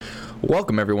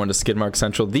Welcome, everyone, to Skidmark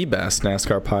Central, the best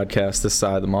NASCAR podcast this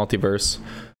side of the multiverse.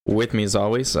 With me, as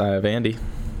always, I have Andy.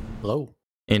 Hello.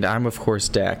 And I'm, of course,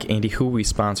 Dak. Andy, who are we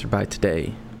sponsored by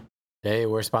today? Today,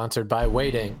 we're sponsored by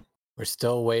Waiting. We're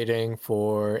still waiting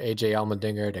for AJ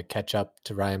Allmendinger to catch up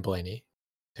to Ryan Blaney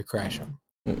to crash him.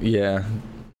 Yeah,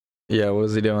 what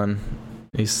was he doing?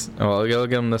 I'll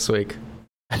get him this week.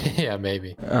 Yeah,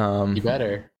 maybe. You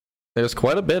better. There's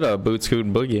quite a bit of boot scoot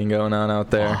and boogieing going on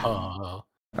out there.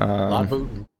 A lot of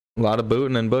booting. A lot of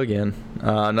booting and boogieing.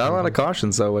 Not a lot of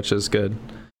cautions, though, which is good.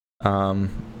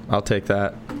 I'll take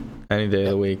that any day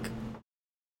of the week,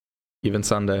 even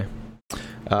Sunday.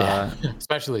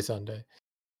 Especially Sunday.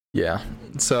 Yeah.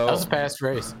 So that was a fast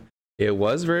race. It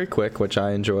was very quick, which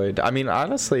I enjoyed. I mean,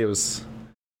 honestly, it was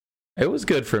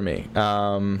good for me.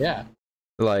 No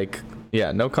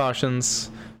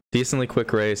cautions, decently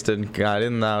quick race. Got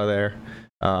in and out of there.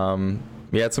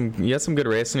 You had some good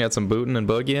racing. You had some booting and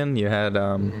boogieing. You had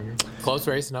close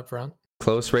racing up front.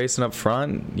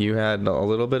 You had a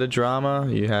little bit of drama.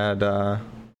 You had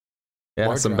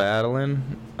some battling.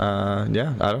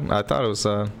 I thought it was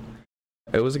a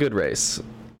good race.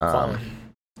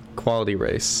 Quality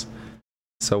race.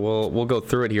 So we'll go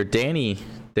through it here. Danny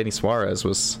Suarez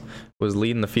was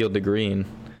leading the field to green.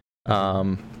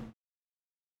 Who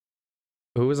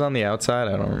was on the outside?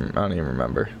 I don't even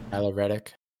remember. Tyler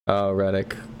Reddick. Oh,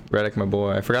 Reddick, my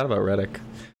boy. I forgot about Reddick.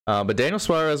 But Daniel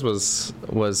Suarez was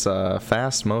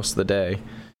fast most of the day.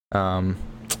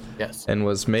 Yes. And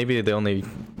was maybe the only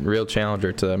real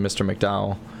challenger to Mr.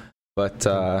 McDowell. But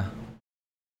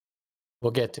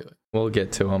we'll get to it. We'll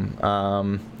get to him.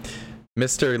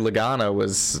 Mr. Logano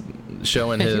was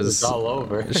showing his all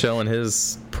over. showing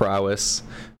his prowess.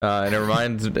 And it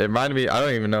reminded me, I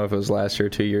don't even know if it was last year or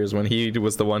 2 years, when he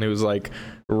was the one who was like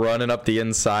running up the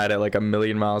inside at like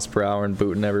 1,000,000 miles per hour and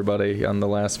booting everybody on the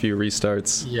last few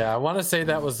restarts. Yeah, I want to say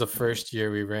that was the first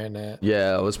year we ran it.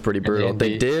 Yeah, it was pretty brutal.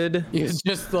 They did. He was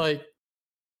just like,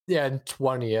 in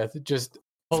 20th, just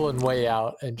pulling way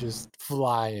out and just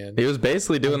flying. He was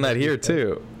basically doing that here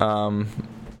too.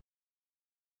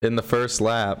 In the first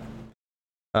lap.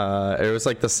 It was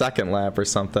like the second lap or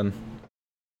something.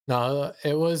 No,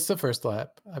 it was the first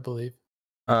lap, I believe.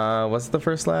 Was it the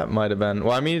first lap? Might have been.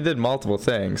 Well, I mean, he did multiple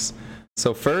things.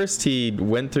 So first he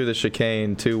went through the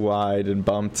chicane too wide and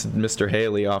bumped Mr.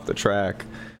 Haley off the track.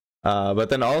 But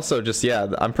then also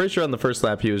I'm pretty sure on the first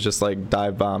lap he was just like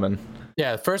dive bombing.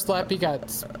 Yeah, the first lap he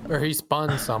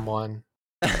spun someone.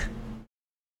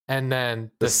 And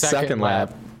then the second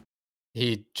lap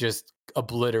he just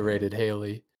obliterated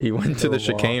Haley. He went to the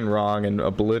chicane wrong and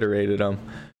obliterated him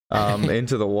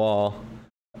into the wall.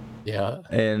 Yeah.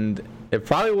 And it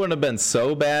probably wouldn't have been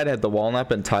so bad had the wall not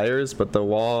been tires, but the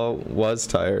wall was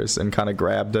tires and kind of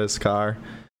grabbed his car.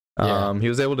 He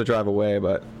was able to drive away,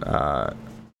 but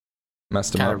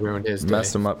messed him up. Ruined his day.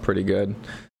 Messed him up pretty good.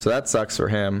 So that sucks for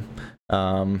him.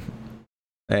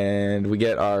 And we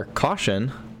get our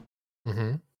caution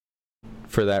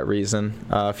for that reason.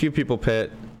 A few people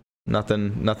pit.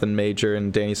 Nothing major,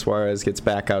 and Danny Suarez gets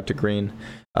back out to green.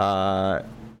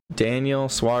 Daniel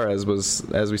Suarez was,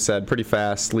 as we said, pretty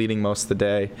fast, leading most of the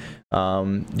day.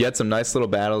 You had some nice little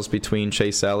battles between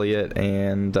Chase Elliott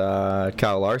and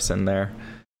Kyle Larson there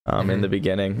in the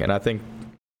beginning, and I think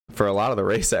for a lot of the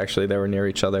race, actually, they were near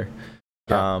each other.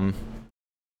 Yeah.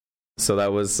 So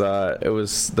that was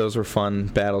those were fun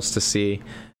battles to see,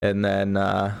 and then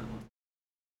I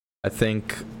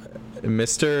think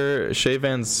Mr. Shea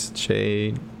Van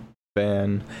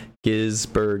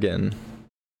Gisbergen.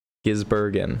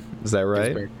 Is that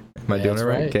right? Am I doing it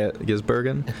right?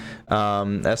 Gisbergen.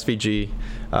 SVG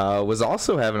was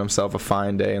also having himself a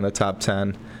fine day in the top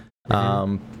 10.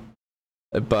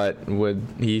 But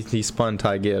he spun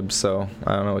Ty Gibbs, so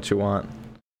I don't know what you want.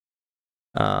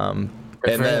 And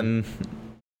then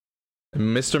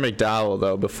Mr. McDowell,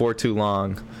 though, before too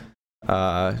long,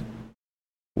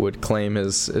 would claim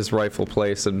his rightful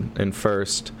place in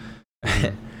first.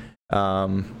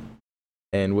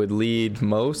 And would lead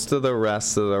most of the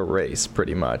rest of the race,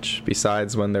 pretty much,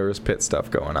 besides when there was pit stuff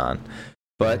going on.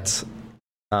 But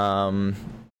I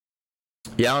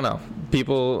don't know.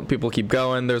 People keep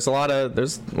going. There's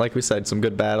like we said, some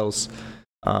good battles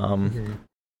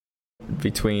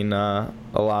between a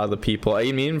lot of the people. I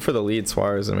mean, even for the lead,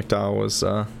 Suarez and McDowell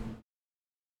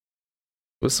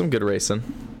was some good racing.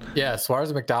 Yeah,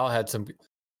 Suarez and McDowell had some.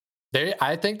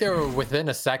 I think they were within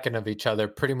a second of each other,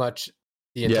 pretty much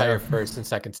the entire first and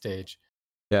second stage.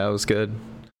 Yeah, it was good.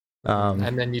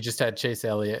 And then you just had Chase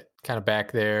Elliott kind of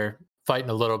back there fighting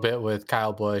a little bit with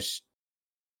Kyle Busch,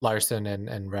 Larson,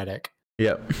 and Reddick.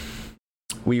 Yep.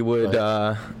 We would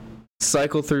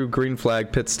cycle through green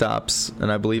flag pit stops,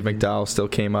 and I believe McDowell still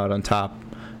came out on top.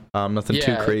 Nothing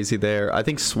too crazy there. I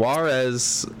think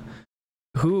Suarez,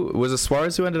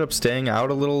 Suarez who ended up staying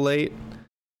out a little late?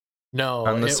 No,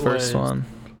 on this first one.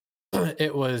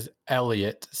 It was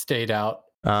Elliott stayed out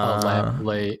a lap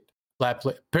late.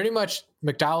 Pretty much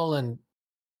McDowell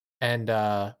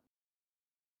and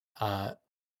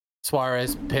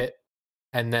Suarez pit,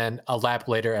 and then a lap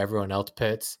later everyone else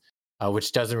pits,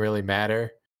 which doesn't really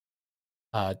matter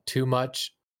too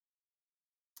much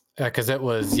because it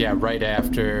was right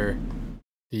after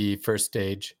the first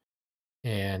stage.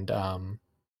 And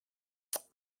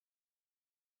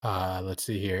let's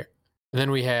see here, and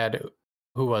then we had,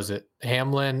 who was it,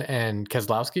 Hamlin and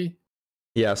Keselowski?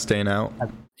 Staying out.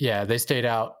 They stayed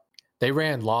out. They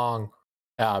ran long,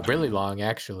 really long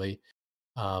actually,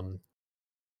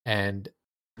 and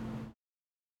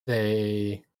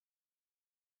they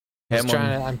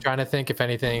I'm trying to think if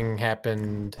anything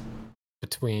happened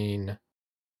between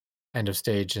end of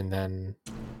stage and then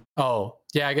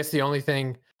I guess the only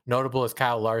thing notable is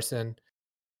Kyle Larson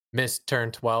missed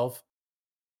turn 12,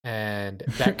 and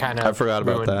that kind of I forgot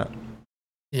about that.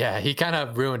 Yeah, he kind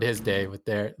of ruined his day with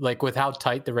how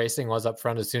tight the racing was up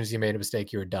front. As soon as you made a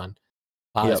mistake, you were done.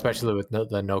 Especially with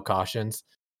the no cautions.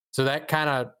 So that kind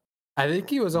of, I think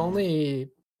he was only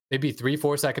maybe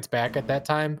 3-4 seconds back at that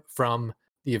time from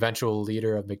the eventual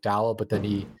leader of McDowell, but then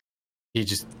he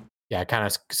just kind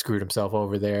of screwed himself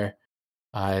over there,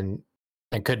 and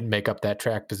couldn't make up that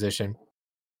track position.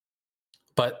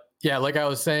 But like I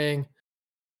was saying,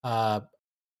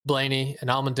 Blaney and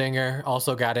Allmendinger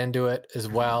also got into it as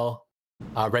well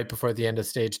right before the end of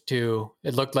stage 2.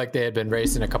 It looked like they had been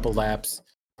racing a couple laps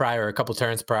prior, a couple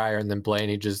turns prior, and then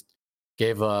Blaney just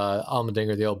gave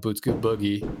Allmendinger the old boot scoot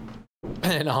boogie,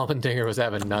 and Allmendinger was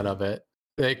having none of it.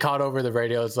 They caught over the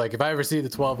radio. It's like, if I ever see the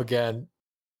 12 again,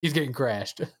 he's getting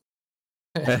crashed.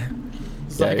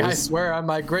 It's I swear on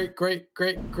my great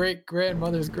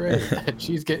grandmother's grave that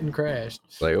she's getting crashed.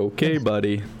 It's like, okay,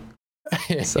 buddy.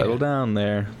 Settle down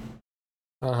there.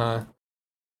 But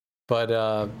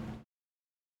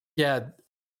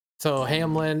so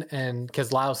Hamlin and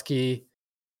Keselowski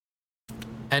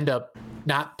end up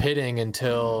not pitting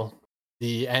until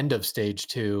the end of stage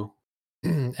 2,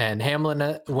 and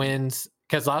Hamlin wins.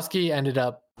 Keselowski ended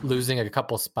up losing a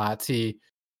couple spots. He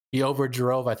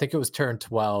overdrove, I think it was turn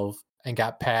 12, and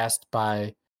got passed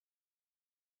by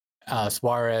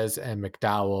Suarez and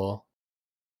McDowell,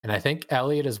 and I think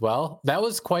Elliott as well. That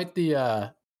was quite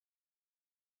the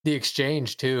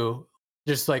exchange too.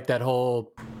 Just like that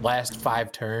whole last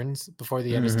 5 turns before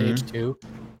the end of stage 2,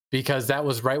 because that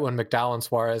was right when McDowell and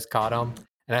Suarez caught him.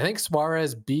 And I think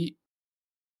Suarez beat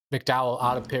McDowell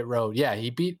out of pit road. Yeah,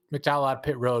 he beat McDowell out of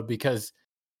pit road because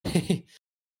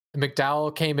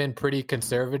McDowell came in pretty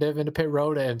conservative into pit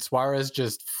road, and Suarez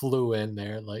just flew in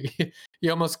there. Like, he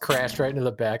almost crashed right into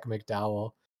the back of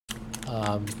McDowell.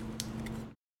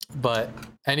 But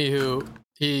anywho,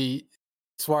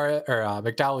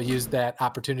 McDowell used that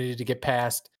opportunity to get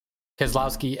past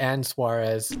Keselowski and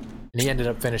Suarez, and he ended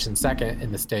up finishing second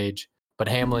in the stage. But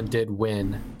Hamlin did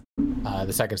win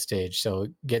the second stage, so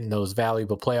getting those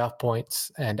valuable playoff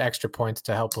points and extra points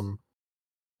to help him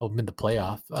in the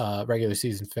playoff regular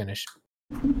season finish.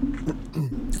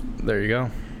 There you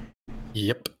go.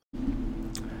 Yep.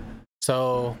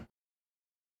 So,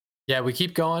 we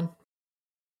keep going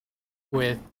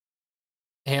with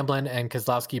Hamlin and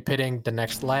Keselowski pitting the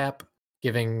next lap,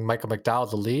 giving Michael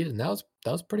McDowell the lead, and that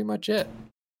was pretty much it.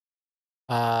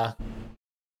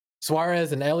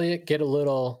 Suarez and Elliott get a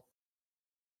little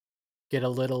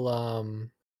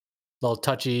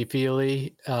touchy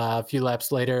feely a few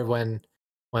laps later when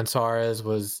Suarez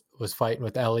was fighting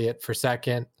with Elliott for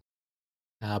second.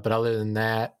 But other than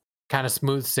that, kind of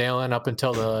smooth sailing up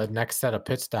until the next set of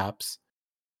pit stops,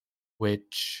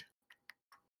 which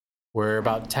were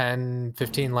about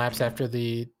 10-15 laps after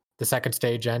the second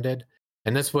stage ended.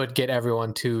 And this would get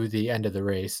everyone to the end of the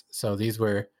race. So these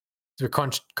were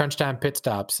crunch time pit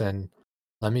stops. And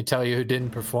let me tell you who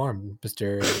didn't perform,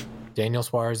 Mr. Daniel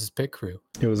Suarez's pit crew.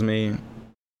 It was me.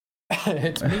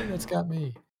 It's me that's got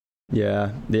me.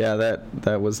 Yeah,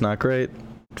 that was not great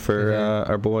for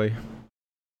our boy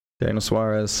Daniel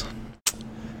Suarez.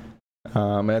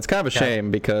 And it's kind of a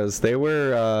shame because they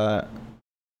were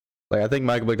I think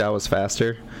Michael McDowell was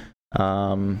faster,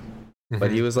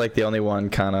 but he was like the only one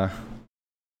kind of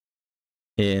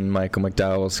in Michael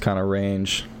McDowell's kind of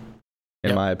range,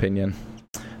 in my opinion.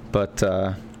 But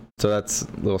so that's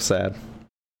a little sad.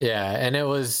 Yeah, and it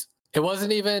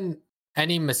wasn't even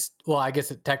any well, I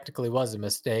guess it technically was a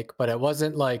mistake, but it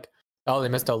wasn't like, oh, they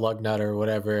missed a lug nut or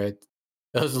whatever.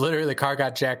 It was literally the car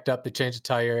got jacked up, they changed the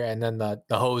tire, and then the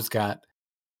hose got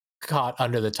caught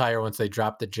under the tire once they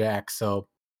dropped the jack, so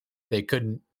they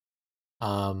couldn't.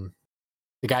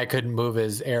 The guy couldn't move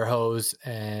his air hose,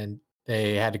 and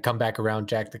they had to come back around,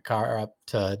 jack the car up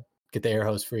to get the air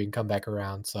hose free and come back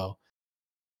around. So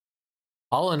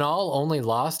all in all, only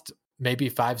lost maybe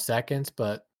 5 seconds,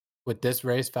 but with this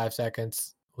race, 5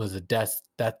 seconds was a death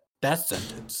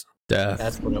sentence. Death.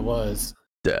 That's what it was.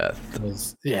 Death. It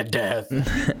was, yeah, death.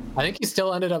 I think he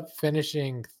still ended up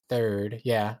finishing third.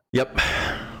 Yeah. Yep.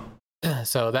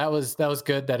 So that was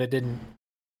good that it didn't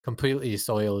completely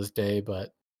soil his day,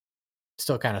 but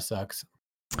still kind of sucks.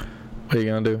 What are you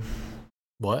gonna do?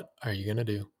 What are you gonna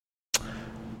do?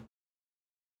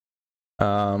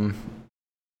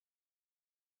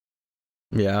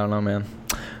 Yeah, I don't know, man.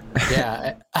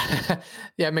 Yeah.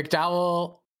 Yeah,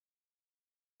 McDowell,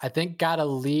 I think, got a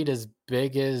lead as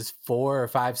big as 4 or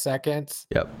 5 seconds.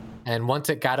 Yep. And once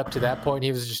it got up to that point,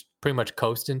 he was just pretty much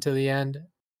coasting to the end,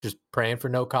 just praying for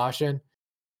no caution.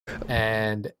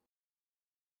 And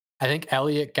I think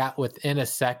Elliott got within a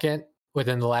second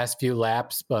within the last few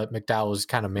laps, but McDowell was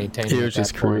kind of maintaining. He was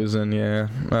just cruising, yeah.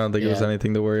 I don't think it was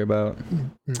anything to worry about.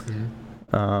 Mm-hmm.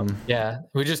 Yeah,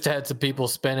 we just had some people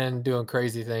spinning, doing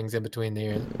crazy things in between the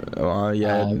years.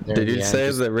 Yeah. Did you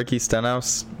say that Ricky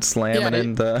Stenhouse slamming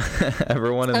into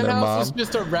everyone and their mom? Was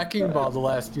just a wrecking ball the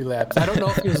last few laps. I don't know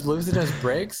if he was losing his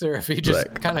brakes or if he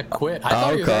just kind of quit. I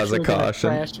thought he was cause a caution.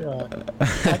 Crash,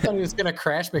 I thought he was going to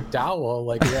crash McDowell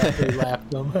like after he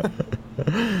lapped him.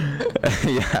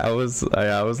 Yeah, I was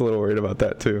a little worried about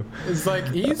that too. It's like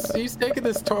he's taking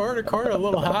this corner a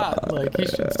little hot. Like he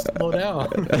should slow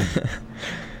down.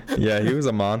 Yeah, he was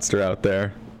a monster out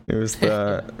there. He was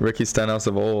the Ricky Stenhouse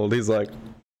of old. He's like,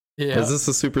 is this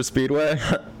a super speedway?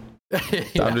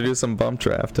 Time to do some bump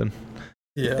drafting.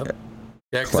 Yeah.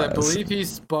 Yeah, because I believe he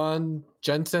spun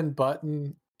Jensen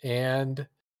Button and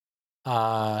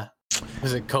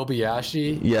was it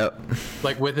Kobayashi? Yep.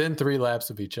 Like within 3 laps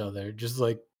of each other, just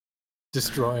like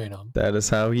destroying them. That is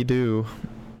how he do.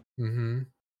 Mm-hmm.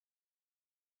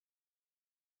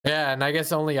 Yeah, and I guess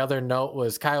the only other note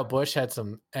was Kyle Busch had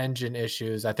some engine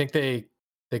issues. I think they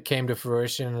came to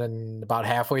fruition in about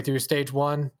halfway through stage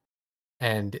 1,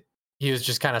 and he was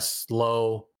just kind of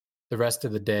slow the rest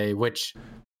of the day, which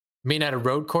at a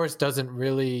road course doesn't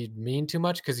really mean too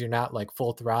much because you're not like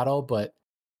full throttle, but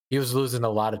he was losing a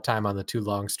lot of time on the 2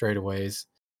 long straightaways,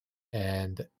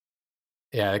 and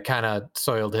yeah, it kind of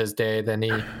soiled his day. Then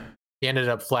he ended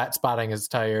up flat spotting his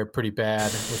tire pretty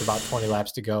bad with about 20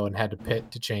 laps to go and had to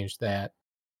pit to change that.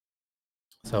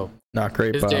 So not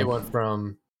great. His day went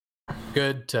from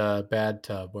good to bad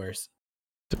to worse.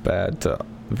 To bad to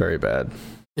very bad.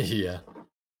 Yeah.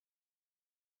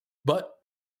 But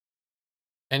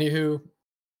anywho,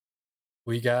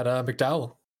 we got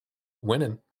McDowell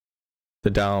winning.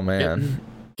 The Dowelman.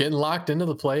 Getting locked into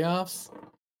the playoffs.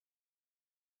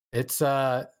 It's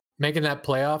making that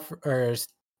playoff or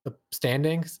the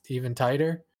standings even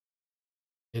tighter.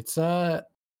 It's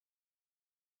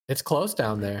close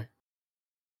down there.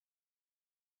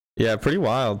 Yeah, pretty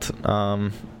wild.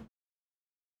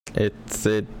 It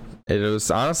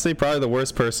was honestly probably the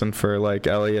worst person for like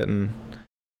Elliott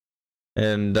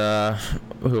and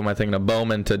who am I thinking of,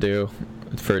 Bowman to do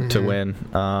to win.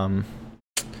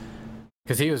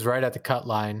 Because he was right at the cut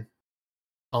line.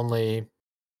 He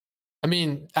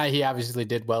obviously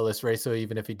did well this race, so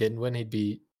even if he didn't win, he'd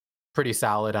be pretty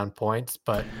solid on points.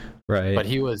 But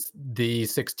he was the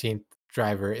 16th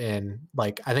driver in,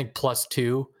 like, I think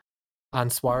 +2 on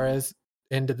Suarez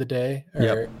into the day,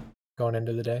 or going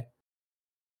into the day.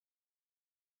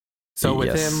 So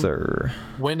with him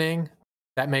winning,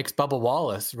 that makes Bubba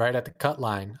Wallace right at the cut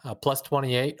line,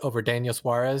 +28 over Daniel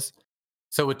Suarez.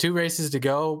 So with 2 races to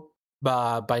go,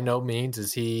 by no means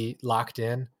is he locked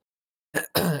in.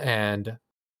 And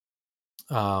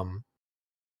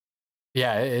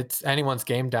it's anyone's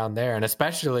game down there, and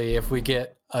especially if we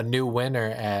get a new winner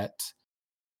at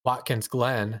Watkins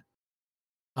Glen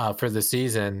for the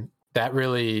season, that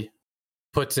really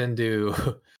puts Kevin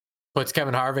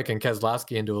Harvick and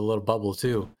Keselowski into a little bubble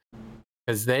too,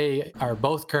 because they are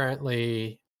both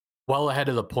currently well ahead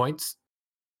of the points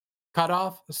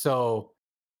cutoff. So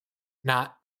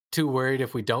not too worried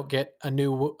if we don't get a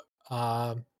new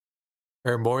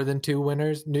or more than 2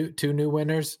 new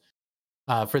winners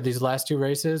for these last 2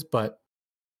 races. But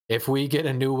if we get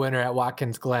a new winner at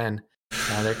Watkins Glen,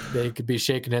 they could be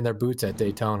shaking in their boots at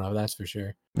Daytona, that's for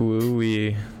sure.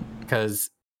 Woo-wee. Because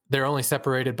they're only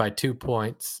separated by 2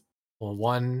 points. Well,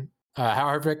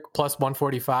 Harvick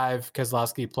 +145,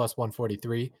 Keselowski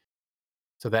 +143.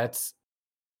 So that's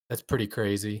pretty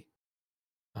crazy.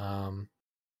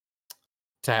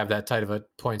 to have that tight of a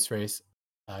points race,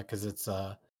 because it's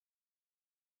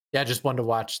just one to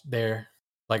watch there.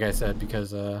 Like I said,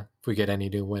 because if we get any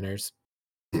new winners,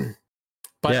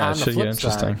 but yeah, on it the should get flip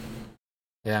interesting.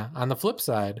 side, on the flip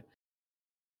side,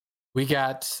 we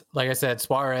got, like I said,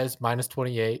 Suarez minus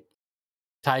 28,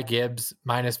 Ty Gibbs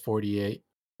minus 48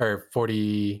 or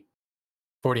 40,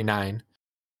 49,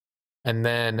 and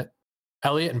then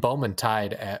Elliott and Bowman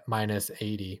tied at minus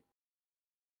 80.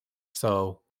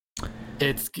 So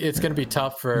it's going to be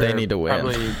tough for They need to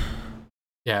win.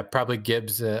 probably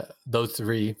Gibbs, those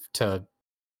three to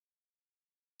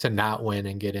not win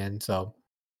and get in. So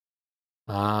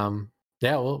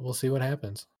we'll see what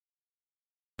happens.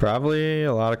 Probably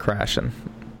a lot of crashing.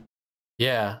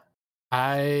 Yeah,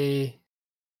 I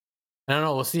don't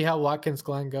know. We'll see how Watkins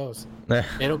Glen goes.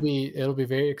 It'll be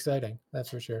very exciting. That's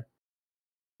for sure.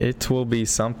 It will be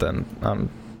something.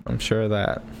 I'm sure of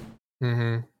that.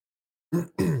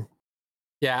 Mm-hmm.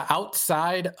 Yeah,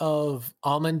 outside of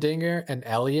Allmendinger and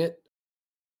Elliott,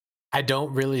 I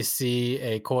don't really see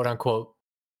a quote unquote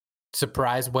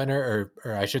surprise winner,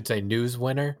 or I should say new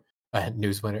winner. I hate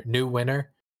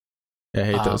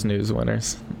those news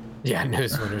winners. Yeah,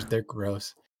 news winners, they're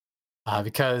gross.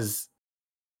 Because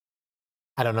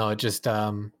I don't know, it just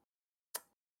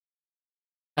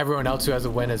everyone else who has a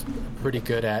win is pretty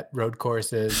good at road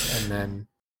courses, and then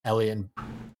Elliott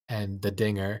and the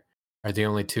Dinger are the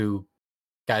only two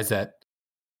guys that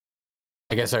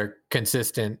I guess are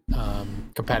consistent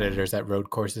competitors at road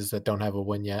courses that don't have a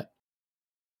win yet.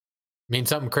 I mean,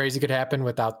 something crazy could happen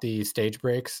without the stage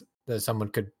breaks, that someone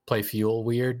could play fuel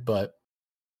weird, but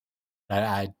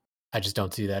I just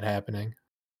don't see that happening.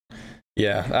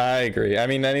 Yeah, I agree. I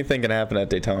mean, anything can happen at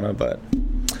Daytona, but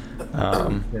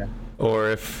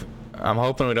or if I'm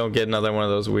hoping we don't get another one of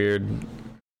those weird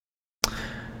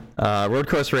road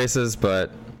course races,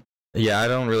 but yeah, I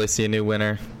don't really see a new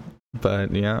winner.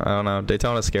 But yeah, I don't know.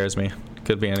 Daytona scares me.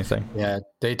 Could be anything. Yeah,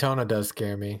 Daytona does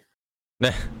scare me.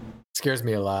 Scares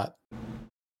me a lot.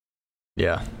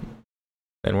 Yeah,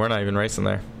 and we're not even racing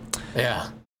there. Yeah,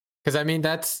 because I mean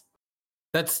that's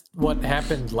what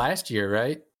happened last year,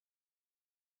 right?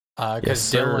 Because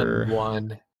Dylan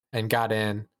won and got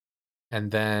in,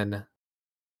 and then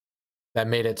that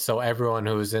made it so everyone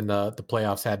who was in the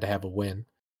playoffs had to have a win.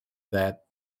 That's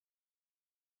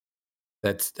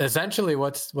essentially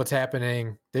what's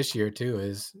happening this year too.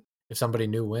 Is if somebody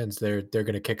new wins, they're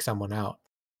going to kick someone out.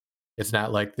 It's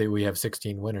not like we have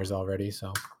 16 winners already,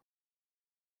 so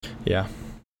yeah,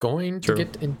 going to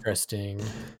get interesting.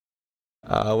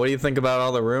 What do you think about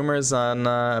all the rumors on?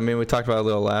 I mean, we talked about it a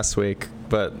little last week,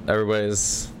 but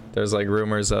there's like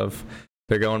rumors of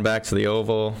they're going back to the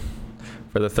oval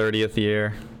for the 30th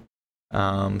year.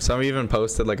 Some even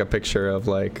posted like a picture of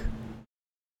like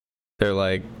they're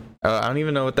like, I don't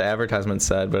even know what the advertisement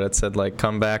said, but it said like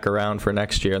come back around for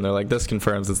next year, and they're like, this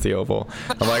confirms it's the oval.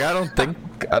 I'm like, I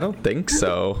don't think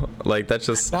so. Like that's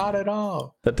just not at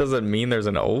all. That doesn't mean there's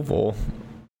an oval.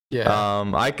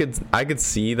 Yeah. I could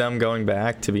see them going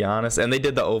back, to be honest. And they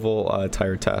did the oval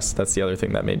tire test. That's the other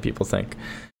thing that made people think.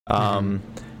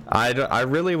 I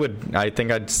really would. I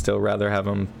think I'd still rather have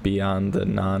them be on the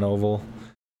non-oval.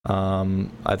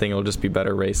 I think it'll just be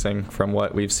better racing from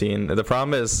what we've seen. The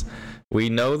problem is we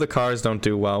know the cars don't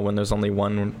do well when there's only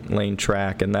one lane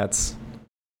track, and that's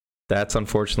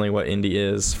unfortunately what Indy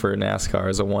is for NASCAR,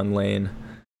 is a one lane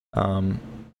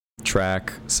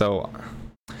track. So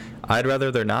I'd rather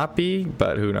there not be,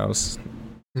 but who knows?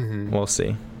 We'll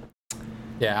see.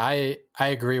 Yeah, I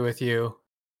agree with you.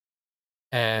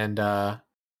 And I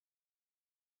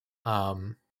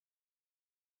don't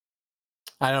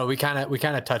know, we kind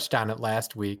of touched on it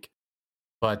last week,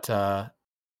 but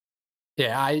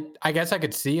yeah, I guess I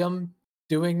could see them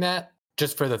doing that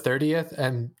just for the 30th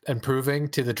and proving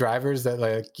to the drivers that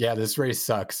like, yeah, this race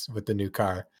sucks with the new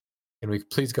car. Can we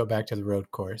please go back to the road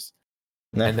course?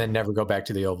 And then never go back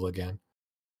to the oval again.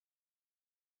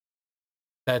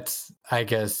 That's, I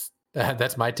guess,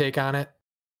 that's my take on it.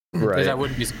 Right. Because I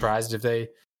wouldn't be surprised if they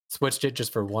switched it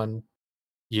just for 1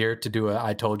 year to do a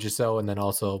I told you so, and then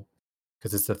also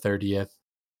because it's the 30th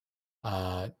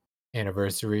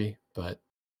anniversary. But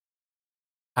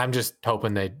I'm just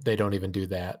hoping they don't even do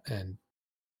that and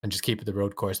just keep it the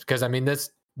road course. Because I mean,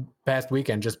 this past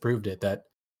weekend just proved it, that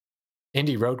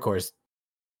Indy road course,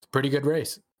 pretty good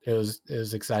race. It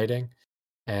was exciting,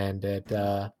 and it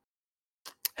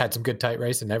had some good tight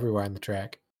racing everywhere on the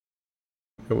track.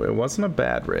 It wasn't a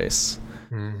bad race.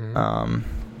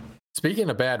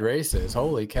 Speaking of bad races,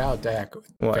 holy cow, Dak,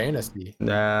 what? Fantasy.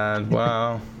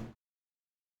 Well,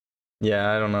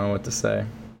 yeah, I don't know what to say.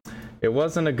 It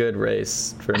wasn't a good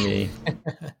race for me.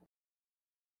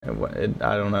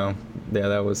 I don't know. Yeah,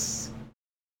 that was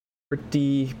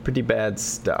pretty bad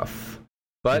stuff.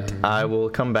 But I will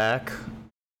come back.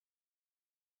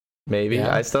 Maybe.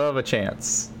 Yeah. I still have a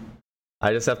chance.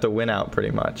 I just have to win out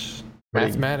pretty much.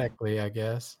 Mathematically, I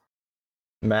guess.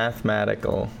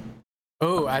 Mathematical.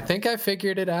 Oh, I think I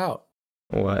figured it out.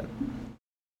 What?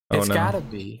 It's gotta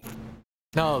be.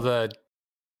 No, the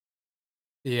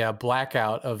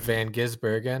blackout of Van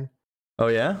Gisbergen. Oh,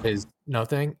 yeah? Is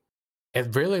nothing.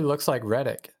 It really looks like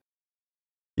Reddick.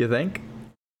 You think?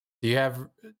 Do you have...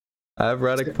 I have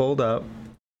Reddick pulled up.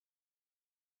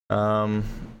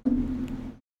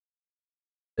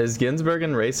 Is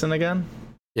Gisbergen racing again?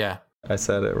 Yeah. I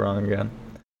said it wrong again.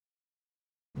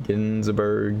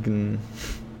 Gisbergen.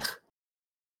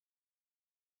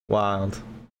 Wild.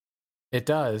 It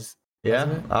does. Yeah,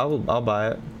 it? I'll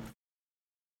buy it.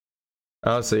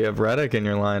 Oh, so you have Reddick in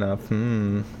your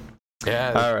lineup.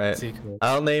 Yeah. All right. Secret.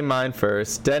 I'll name mine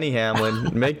first. Denny Hamlin,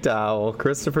 Mick Dowell,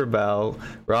 Christopher Bell,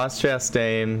 Ross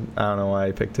Chastain. I don't know why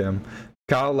I picked him.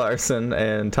 Kyle Larson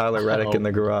and Tyler Reddick in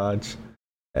the garage.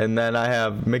 And then I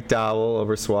have McDowell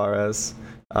over Suarez,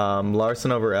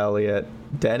 Larson over Elliott,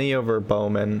 Denny over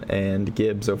Bowman, and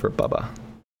Gibbs over Bubba.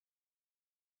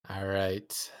 All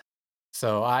right.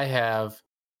 So I have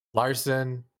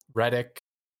Larson, Reddick,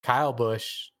 Kyle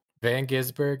Busch, Van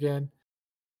Gisbergen,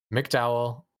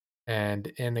 McDowell, and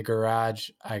in the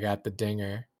garage, I got the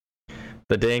dinger.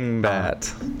 The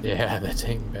dingbat. Yeah, the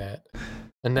dingbat.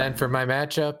 And then for my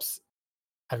matchups,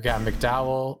 I've got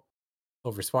McDowell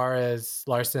over Suarez,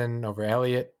 Larson over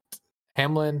Elliott,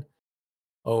 Hamlin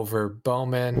over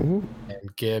Bowman,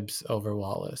 and Gibbs over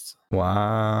Wallace.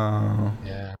 Wow.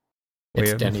 Yeah.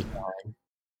 It's Denny time.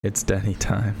 It's Denny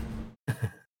time.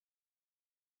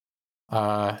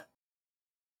 I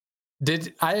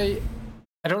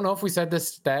don't know if we said this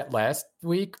stat last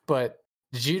week, but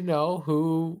did you know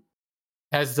who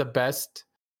has the best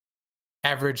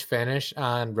average finish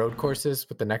on road courses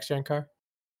with the next gen car?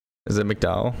 Is it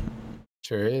McDowell?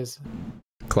 Sure is.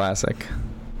 Classic.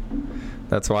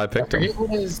 That's why I picked him.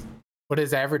 What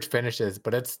his average finish is,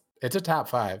 but it's a top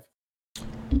 5.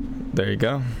 There you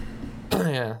go.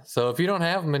 Yeah. So if you don't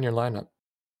have him in your lineup,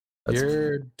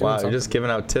 you're just giving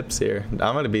out tips here.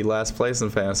 I'm going to be last place in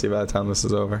fantasy by the time this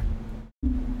is over.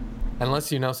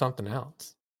 Unless you know something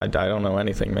else. I don't know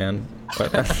anything, man.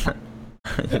 But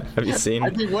have you seen?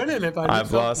 I'd be winning if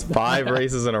I've lost 5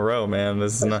 races in a row, man.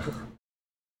 This is not.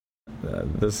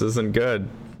 This isn't good.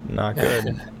 Not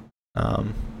good.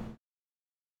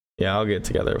 Yeah, I'll get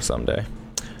together someday.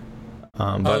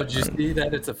 Did you see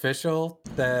that it's official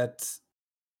that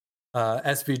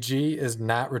SVG is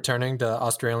not returning to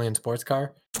Australian sports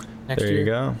car next year? There you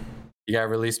go. He got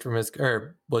released from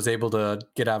was able to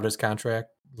get out of his contract,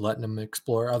 letting him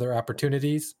explore other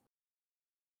opportunities.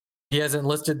 He hasn't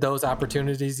listed those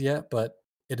opportunities yet, but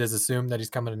it is assumed that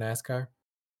he's coming to NASCAR.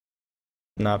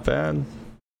 Not bad.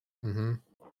 Mm-hmm.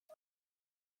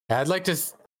 I'd like to,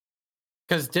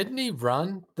 because didn't he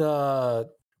run the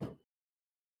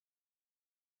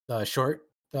short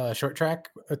track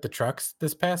at the trucks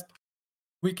this past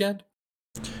weekend?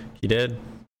 He did.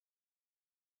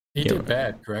 He did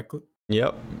bad, correctly?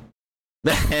 Yep.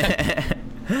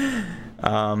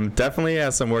 Definitely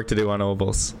has some work to do on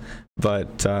ovals,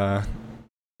 but I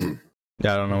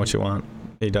don't know what you want.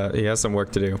 He has some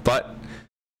work to do, but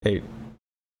hey,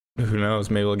 who knows?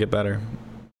 Maybe we'll get better.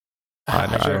 I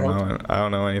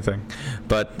don't know anything,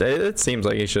 but it seems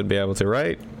like he should be able to,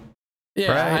 right?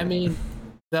 Yeah, right? I mean,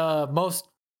 the most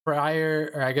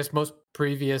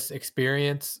previous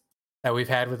experience that we've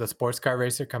had with a sports car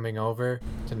racer coming over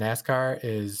to NASCAR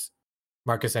is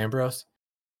Marcus Ambrose.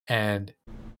 And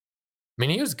I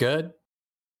mean, he was good.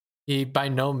 He by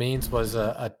no means was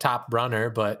a top runner,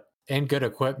 but in good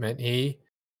equipment, he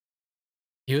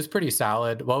was pretty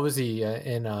solid. What was he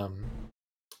in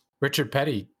Richard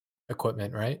Petty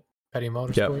equipment, right? Petty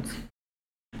Motorsports.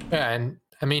 Yep. Yeah, and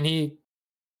I mean, he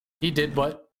did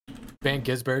what Van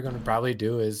Gisbergen would probably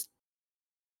do, is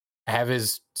have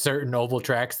his certain oval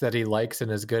tracks that he likes and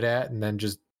is good at, and then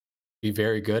just be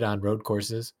very good on road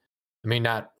courses. I mean,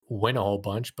 not win a whole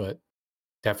bunch, but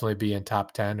definitely be in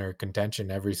top 10 or contention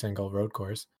every single road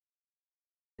course.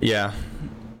 Yeah.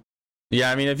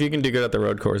 Yeah, I mean, if you can do good at the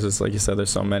road courses, like you said, there's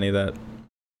so many that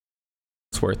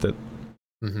it's worth it.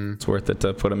 Mm-hmm. It's worth it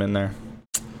to put him in there.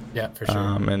 Yeah, for sure.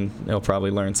 And he'll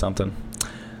probably learn something.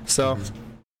 So,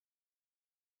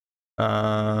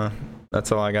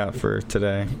 that's all I got for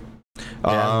today.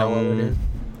 Yeah,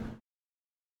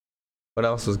 what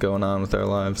else is going on with our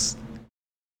lives?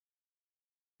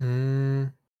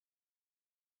 I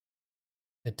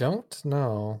don't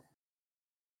know.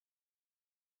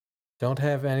 Don't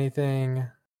have anything.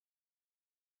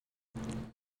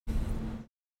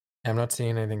 I'm not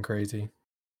seeing anything crazy.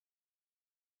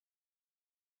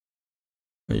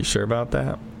 Are you sure about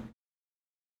that?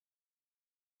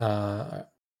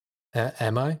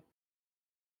 Am I?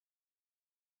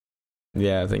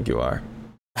 Yeah, I think you are.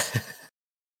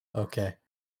 Okay.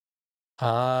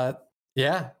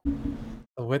 Yeah.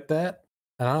 With that,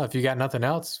 I don't know if you got nothing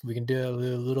else. We can do a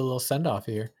little send off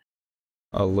here.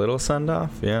 A little send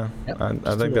off? Yeah. Yep,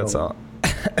 I think that's all.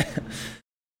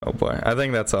 Oh boy, I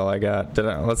think that's all I got.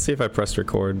 Let's see if I pressed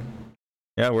record.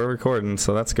 Yeah, we're recording,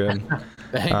 so that's good.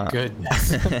 Thank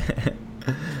goodness. You've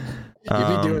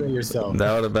been doing it yourself.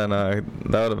 That would have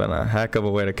been a heck of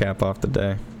a way to cap off the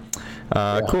day.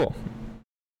 Yeah. Cool.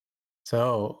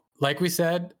 So, like we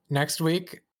said, next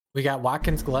week we got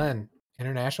Watkins Glen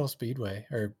International Speedway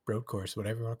or Road Course,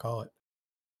 whatever you want to call it.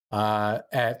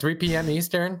 At 3 p.m.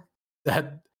 Eastern.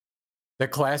 The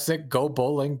classic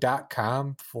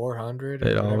gobowling.com 400.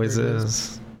 It always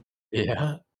is.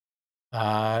 Yeah.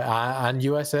 On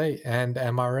USA and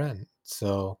MRN.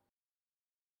 So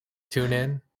tune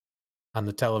in on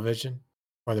the television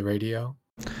or the radio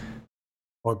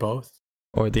or both.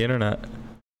 Or the internet.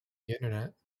 The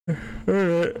internet. All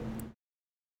right.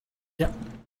 Yep.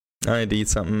 I need to eat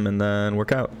something and then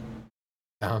work out.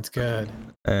 Sounds good.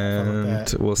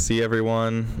 And we'll see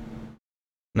everyone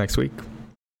next week.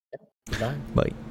 Bye. Bye.